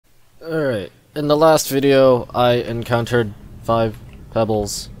Alright, in the last video, I encountered 5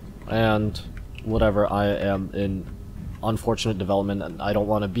 Pebbles, and whatever, I am in unfortunate development, and I don't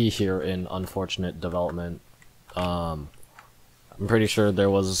want to be here in unfortunate development. I'm pretty sure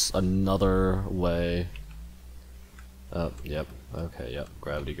there was another way. Yep, okay, yep,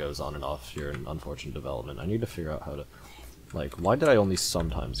 gravity goes on and off here in unfortunate development. I need to figure out how to, like, why did I only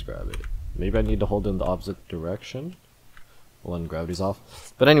sometimes grab it? Maybe I need to hold it in the opposite direction when gravity's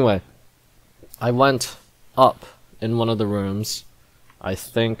off. But anyway, I went up in one of the rooms. I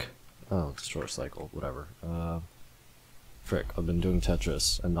think... oh, destroy cycle, whatever. Frick, I've been doing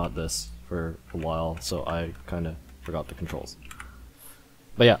Tetris and not this for a while, so I kinda forgot the controls.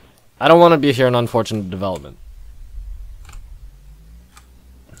 But yeah, I don't want to be here in unfortunate development.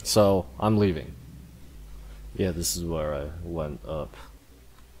 So, I'm leaving. Yeah, this is where I went up.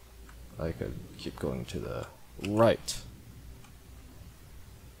 I could keep going to the right.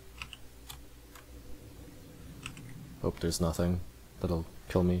 Hope there's nothing that'll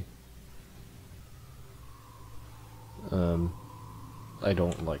kill me. I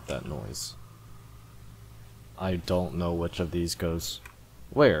don't like that noise. I don't know which of these goes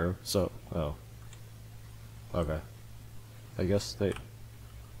where, so... oh. Okay. I guess they...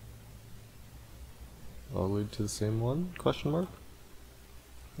 all lead to the same one? Question mark?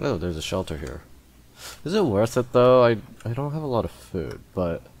 Oh, there's a shelter here. Is it worth it though? I don't have a lot of food,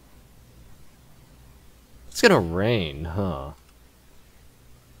 but... it's gonna rain, huh?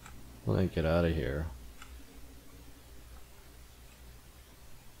 Let me get out of here.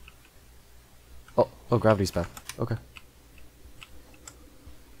 Oh, gravity's back. Okay.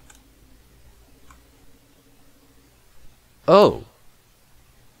 Oh!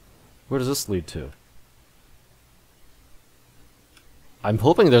 Where does this lead to? I'm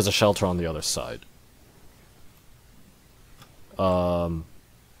hoping there's a shelter on the other side. Oh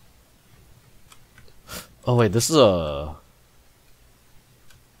wait, this is a...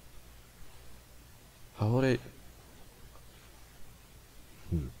 how would I...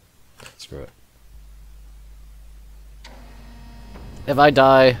 screw it. If I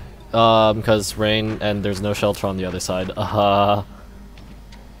die, because rain and there's no shelter on the other side, I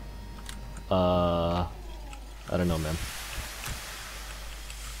don't know, man.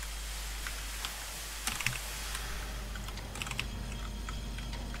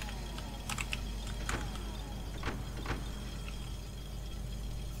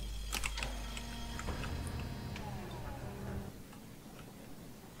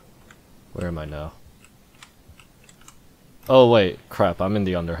 Where am I now? Oh wait, crap, I'm in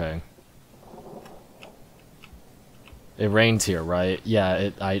the underhang. It rains here, right? Yeah,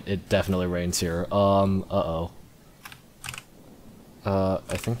 it definitely rains here. Uh-oh. I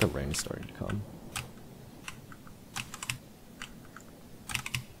think the rain's starting to come.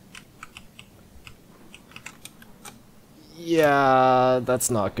 Yeah,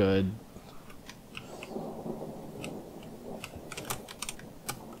 that's not good.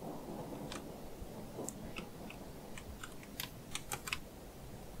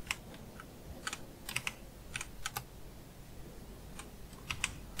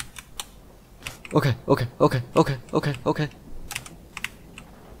 Okay.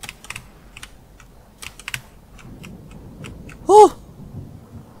 Oh!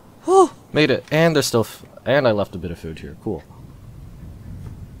 Oh! Made it. And there's still and I left a bit of food here. Cool.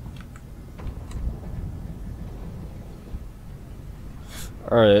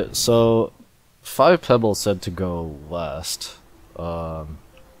 Alright, so... 5 Pebbles said to go west.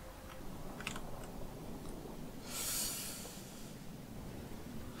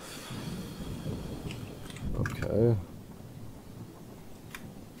 Okay.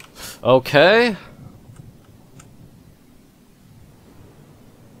 Okay.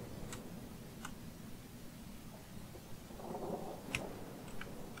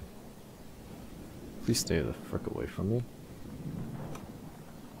 Please stay the frick away from me.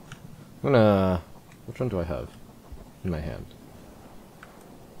 I'm gonna... which one do I have in my hand?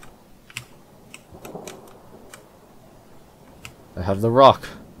 I have the rock.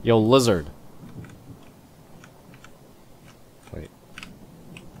 Yo, lizard. Wait.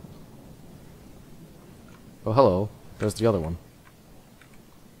 Oh, hello. There's the other one.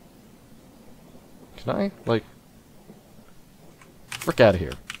 Can I, like... frick out of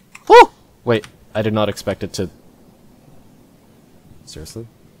here. Woo! Wait, I did not expect it to... seriously?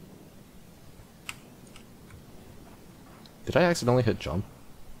 Did I accidentally hit jump?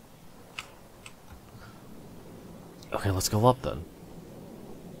 Okay, let's go up then.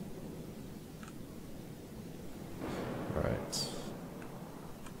 Alright.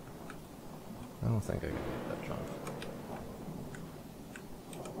 I don't think I can make that jump.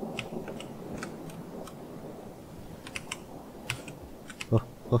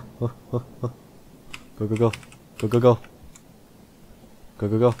 Go, go, go. Go, go, go. Go,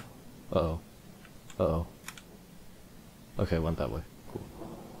 go, go. Uh-oh. Uh-oh. Okay, went that way.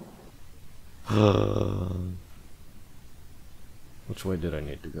 Cool. Which way did I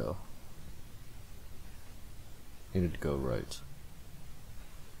need to go? Needed to go right.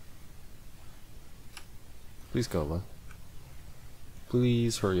 Please go left.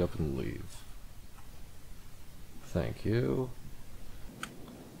 Please hurry up and leave. Thank you.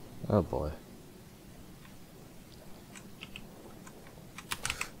 Oh boy.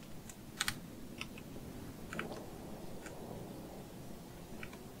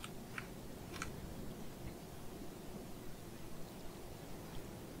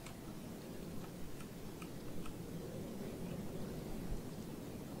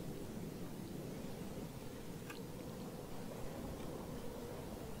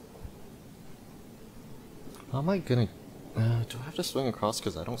 How am I gonna... do I have to swing across?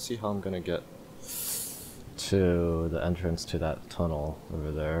 Because I don't see how I'm gonna get to the entrance to that tunnel over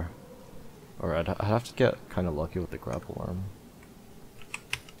there. Or I'd have to get kind of lucky with the grapple arm.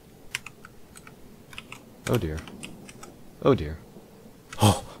 Oh dear. Oh dear.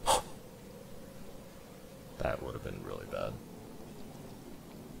 Oh! That would have been really bad.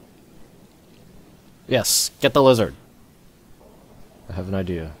 Yes! Get the lizard! I have an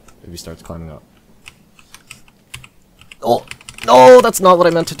idea if he starts climbing up. Oh! No! That's not what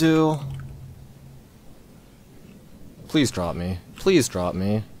I meant to do! Please drop me. Please drop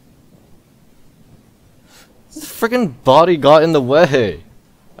me. This friggin' body got in the way!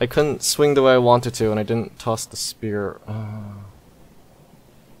 I couldn't swing the way I wanted to, and I didn't toss the spear.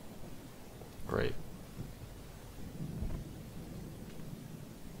 Great.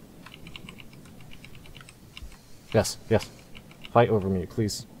 Yes, yes. Fight over me,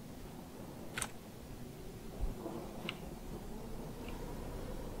 please.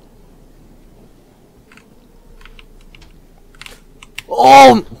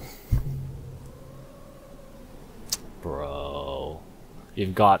 Oh! Bro.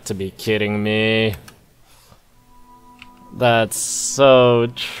 You've got to be kidding me. That's so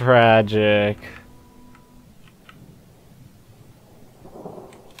tragic.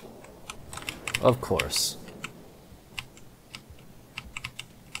 Of course.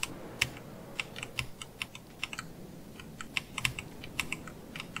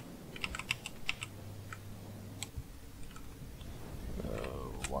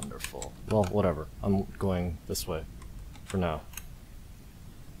 Wonderful. Well, whatever. I'm going this way. For now.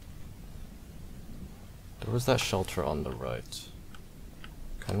 There was that shelter on the right.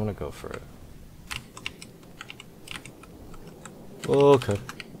 Kinda wanna go for it. Okay.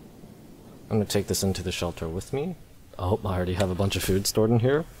 I'm gonna take this into the shelter with me. I hope I already have a bunch of food stored in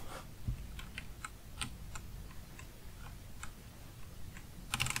here.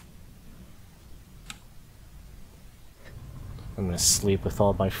 I'm gonna sleep with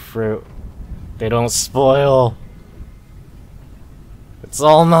all my fruit. They don't spoil. It's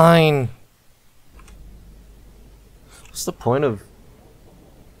all mine. What's the point of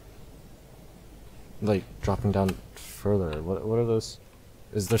like dropping down further? What are those?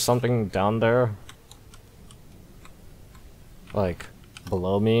 Is there something down there? Like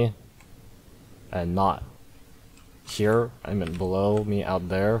below me? And not here? I mean below me out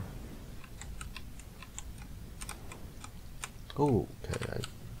there? Oh, okay.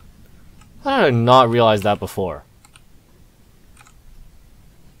 How did I not realize that before?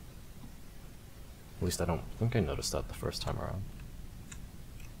 At least I don't think I noticed that the first time around.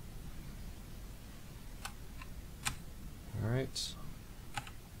 Alright.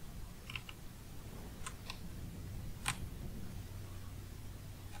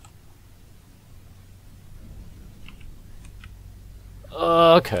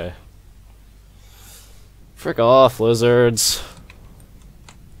 Okay. Frick off, lizards.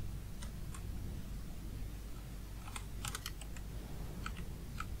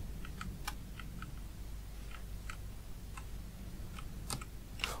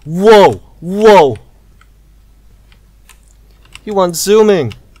 Whoa! Whoa! He went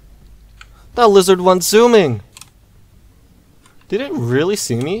zooming! That lizard went zooming! Did it really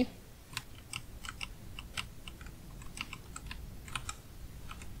see me?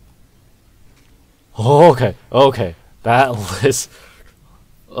 Oh, okay, okay. That lizard.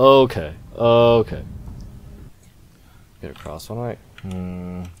 Okay, okay. Get across, why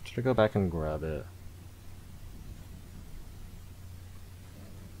don't I? Should I go back and grab it?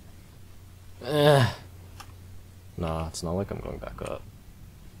 Nah, it's not like I'm going back up.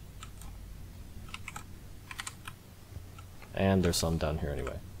 And there's some down here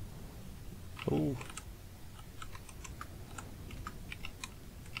anyway. Ooh.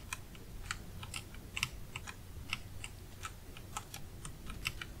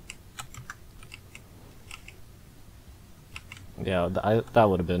 Yeah, that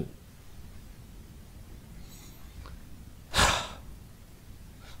would have been...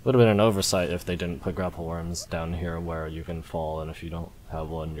 would have been an oversight if they didn't put grapple worms down here where you can fall, and if you don't have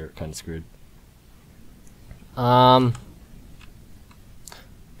one, you're kind of screwed. I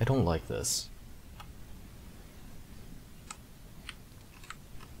don't like this.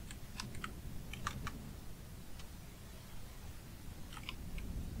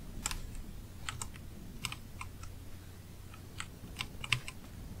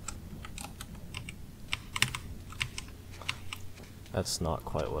 That's not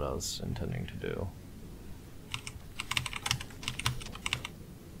quite what I was intending to do.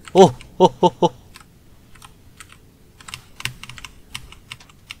 Oh! Oh! Oh! Oh!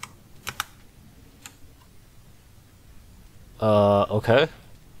 Okay.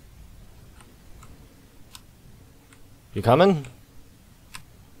 You coming?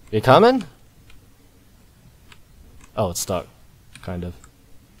 You coming? Oh, it's stuck. Kind of.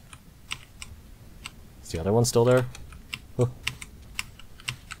 Is the other one still there? Oh.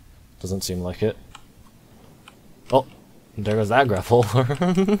 Doesn't seem like it. Oh, there goes that grapple.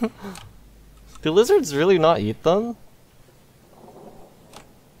 Do lizards really not eat them?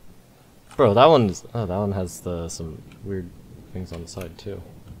 Bro, that one's... oh, that one has some weird things on the side too.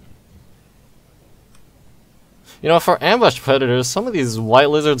 You know, for ambush predators, some of these white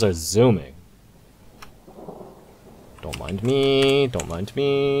lizards are zooming. Don't mind me, don't mind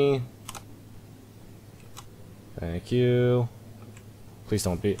me. Thank you. Please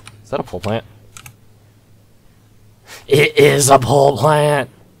don't be... is that a pole plant? It is a pole plant!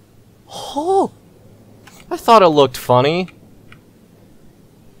 Oh! I thought it looked funny.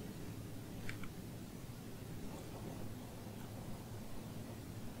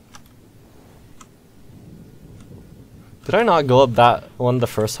 Did I not go up that one the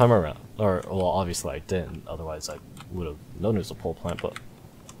first time around? Or, well, obviously I didn't, otherwise I would have known it was a pole plant, but...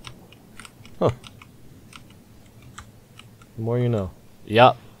 huh. The more you know.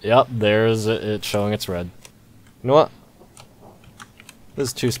 Yep, there's it showing it's red. You know what? This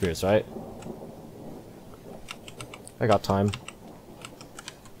is 2 spears, right? I got time.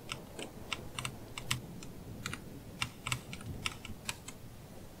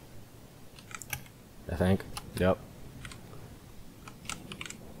 I think. Yep.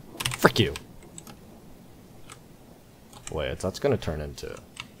 Frick you! Wait, that's gonna turn into...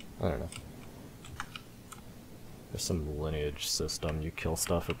 I don't know. There's some lineage system. You kill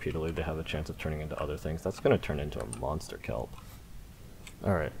stuff repeatedly, they have a chance of turning into other things. That's gonna turn into a monster kelp.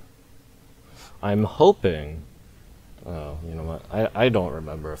 Alright. I'm hoping... oh, you know what? I don't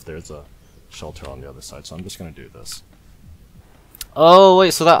remember if there's a shelter on the other side, so I'm just gonna do this. Oh,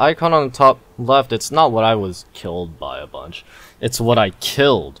 wait, so that icon on the top left, it's not what I was killed by a bunch. It's what I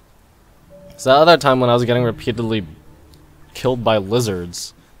killed. So that other time when I was getting repeatedly killed by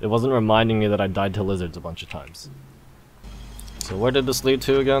lizards, it wasn't reminding me that I died to lizards a bunch of times. So where did this lead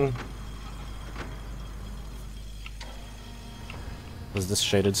to again? Was this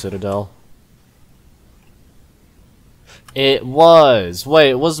Shaded Citadel? It was!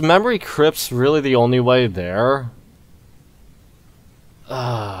 Wait, was Memory Crypts really the only way there?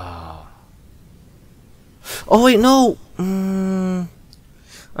 Oh wait, no!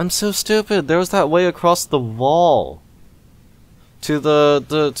 I'm so stupid. There was that way across the wall. To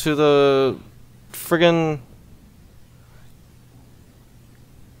the friggin'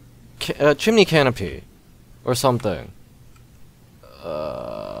 chimney canopy or something.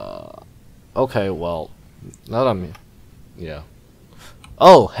 Okay, well, now that I'm... yeah.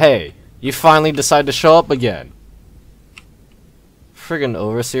 Oh, hey, you finally decide to show up again. Friggin'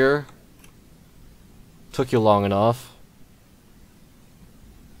 Overseer. Took you long enough.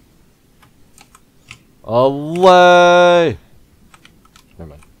 Away! Never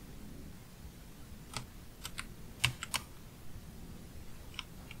mind.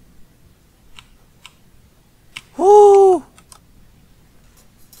 Woo!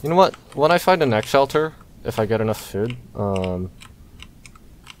 You know what? When I find a next shelter, if I get enough food, okay,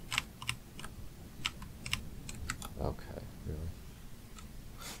 really.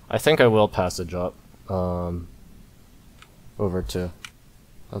 I think I will passage up, over to...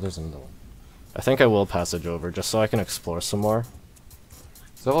 oh, there's another one. I think I will passage over just so I can explore some more.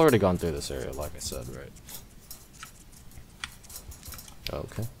 Because I've already gone through this area, like I said, right?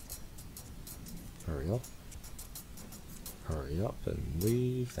 Okay. Hurry up. Hurry up and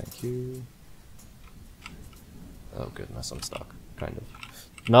leave, thank you. Oh goodness, I'm stuck. Kind of.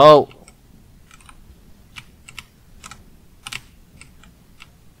 No!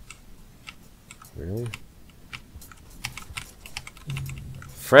 Really?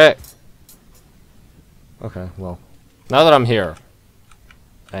 Frick! Okay, well, now that I'm here,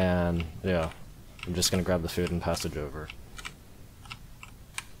 and yeah, I'm just gonna grab the food and passage over.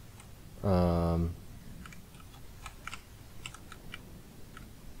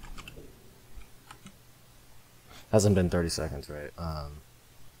 Hasn't been 30 seconds, right?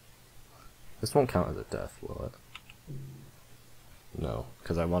 This won't count as a death, will it? No,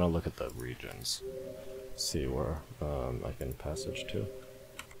 because I want to look at the regions. See where I can passage to.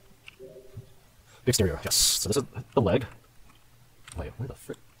 Exterior, yes. So this is the leg. Wait, where the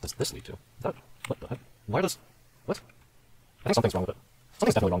frick does this lead to? That, what the heck? Why does... What? I think something's wrong with it.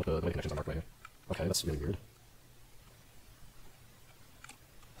 Something's definitely wrong with the way connections are marked right here. Okay, that's really weird.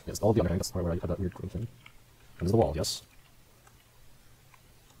 Yes, all the underhang, that's the part where I had that weird green thing. And there's the wall, yes.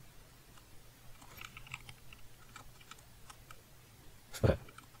 Okay.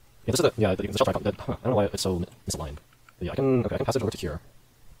 Yeah, this is the shelf icon. I don't know why it's so misaligned. But yeah, I can passage over to here.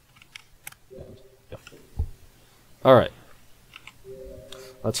 And, yeah. Alright.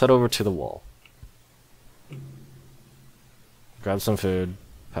 Let's head over to the wall. Grab some food,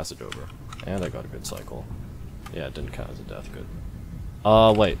 passage over. And I got a good cycle. Yeah, it didn't count as a death, good.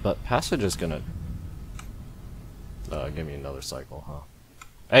 Wait, but passage is gonna... give me another cycle, huh?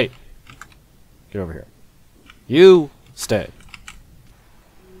 Hey! Get over here. You stay.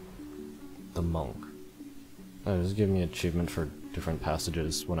 The monk. Oh, does it give me an achievement for different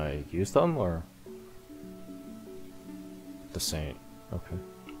passages when I use them, or? The saint. Okay.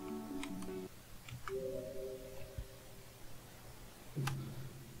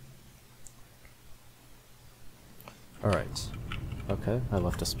 Alright. Okay, I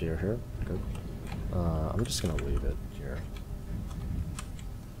left a spear here. Good. I'm just gonna leave it here.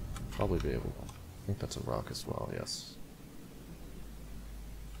 Probably be able to. I think that's a rock as well, yes.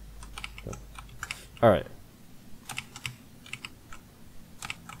 Good. Alright.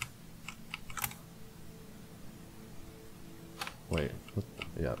 Wait.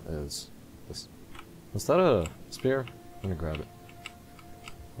 Yeah, it is. This. Was that a spear? I'm gonna grab it.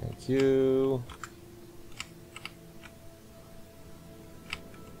 Thank you.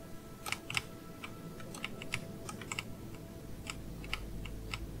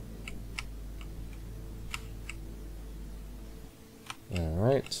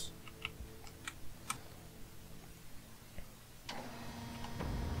 Alright.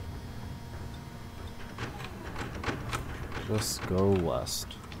 Just go west.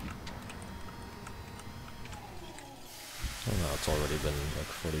 Oh no, it's already been like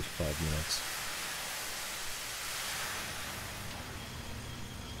 45 minutes.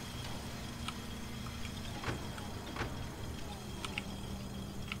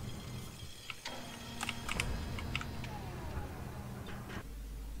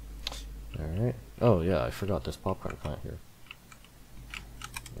 Alright. Oh yeah, I forgot this popcorn plant here.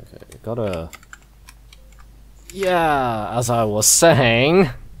 Okay, gotta... Yeah, as I was saying...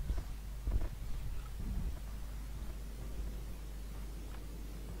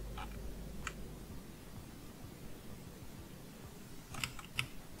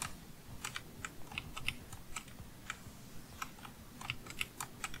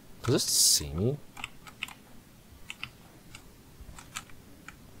 Does this see me?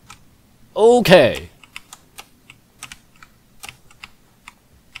 Okay.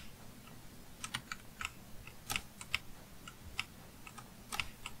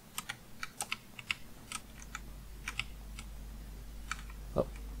 Oh.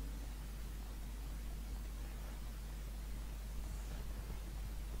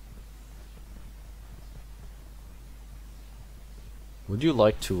 Would you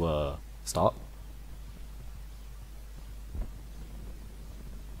like to, stop?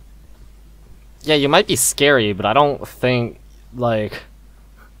 Yeah, you might be scary, but I don't think, like,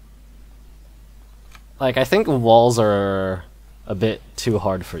 I think walls are a bit too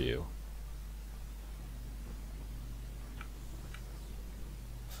hard for you.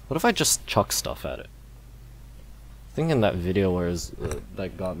 What if I just chuck stuff at it? I think in that video where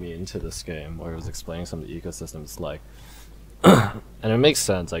that got me into this game, where it was explaining some of the ecosystems, like, and it makes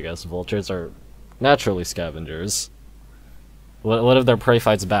sense, I guess. Vultures are naturally scavengers. What if their prey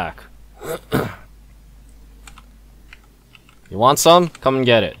fights back? You want some? Come and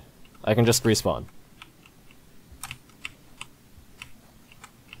get it. I can just respawn.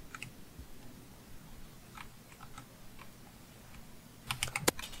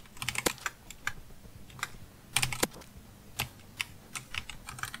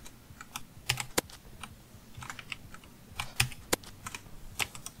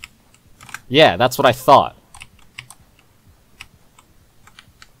 Yeah, that's what I thought.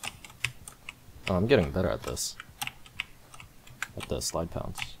 Oh, I'm getting better at this. At the slide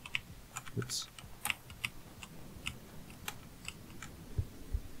pounce. Oops.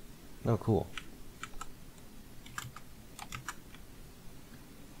 Oh, cool.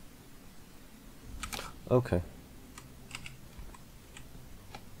 Okay.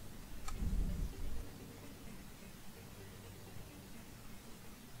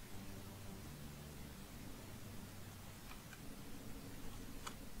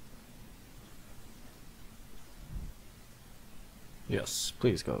 Yes,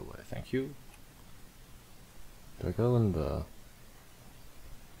 please go away, thank you. Do I go in the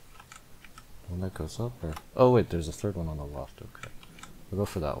one that goes up, or? Oh wait, there's a third one on the left, okay. I'll go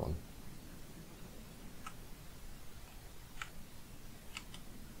for that one.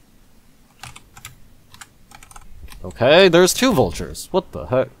 Okay, there's 2 vultures. What the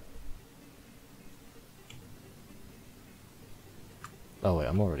heck? Oh wait,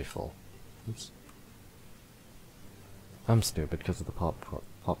 I'm already full. Oops. I'm stupid because of the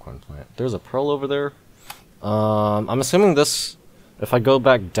popcorn plant. There's a pearl over there. I'm assuming this, if I go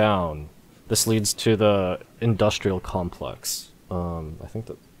back down, this leads to the industrial complex. I think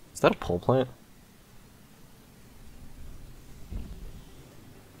that, is that a pole plant?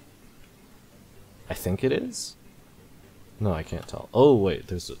 I think it is? No, I can't tell. Oh wait,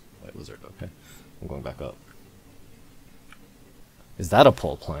 there's a white lizard, okay. I'm going back up. Is that a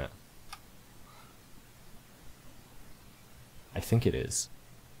pole plant? I think it is.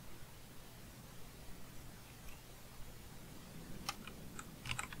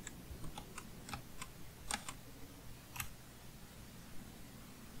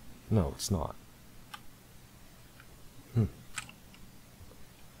 No, it's not.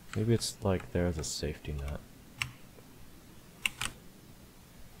 Maybe it's like there's a safety net.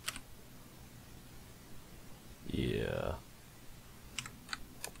 Yeah.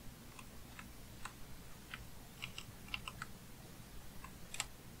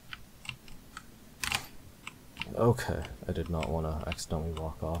 Okay, I did not want to accidentally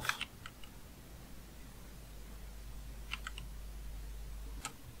walk off.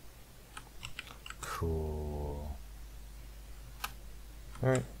 Cool.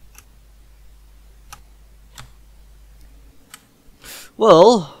 Alright.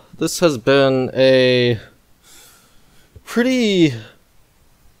 Well, this has been a pretty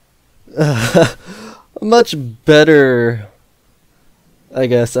much better, I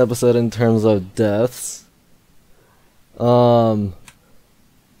guess, episode in terms of deaths.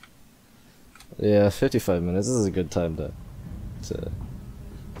 Yeah, 55 minutes. This is a good time to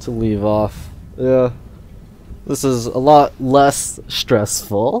leave off. Yeah. This is a lot less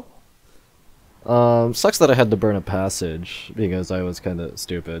stressful. Sucks that I had to burn a passage because I was kind of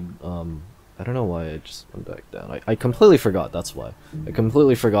stupid. I don't know why I just went back down. I completely forgot, that's why. I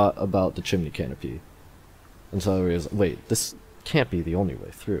completely forgot about the chimney canopy. And so I realized, wait, this can't be the only way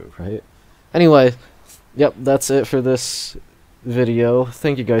through, right? Anyway, yep, that's it for this video.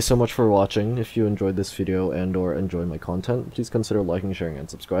 Thank you guys so much for watching. If you enjoyed this video and or enjoy my content, please consider liking, sharing, and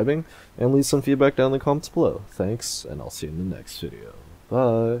subscribing, and leave some feedback down in the comments below. Thanks, and I'll see you in the next video.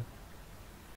 Bye!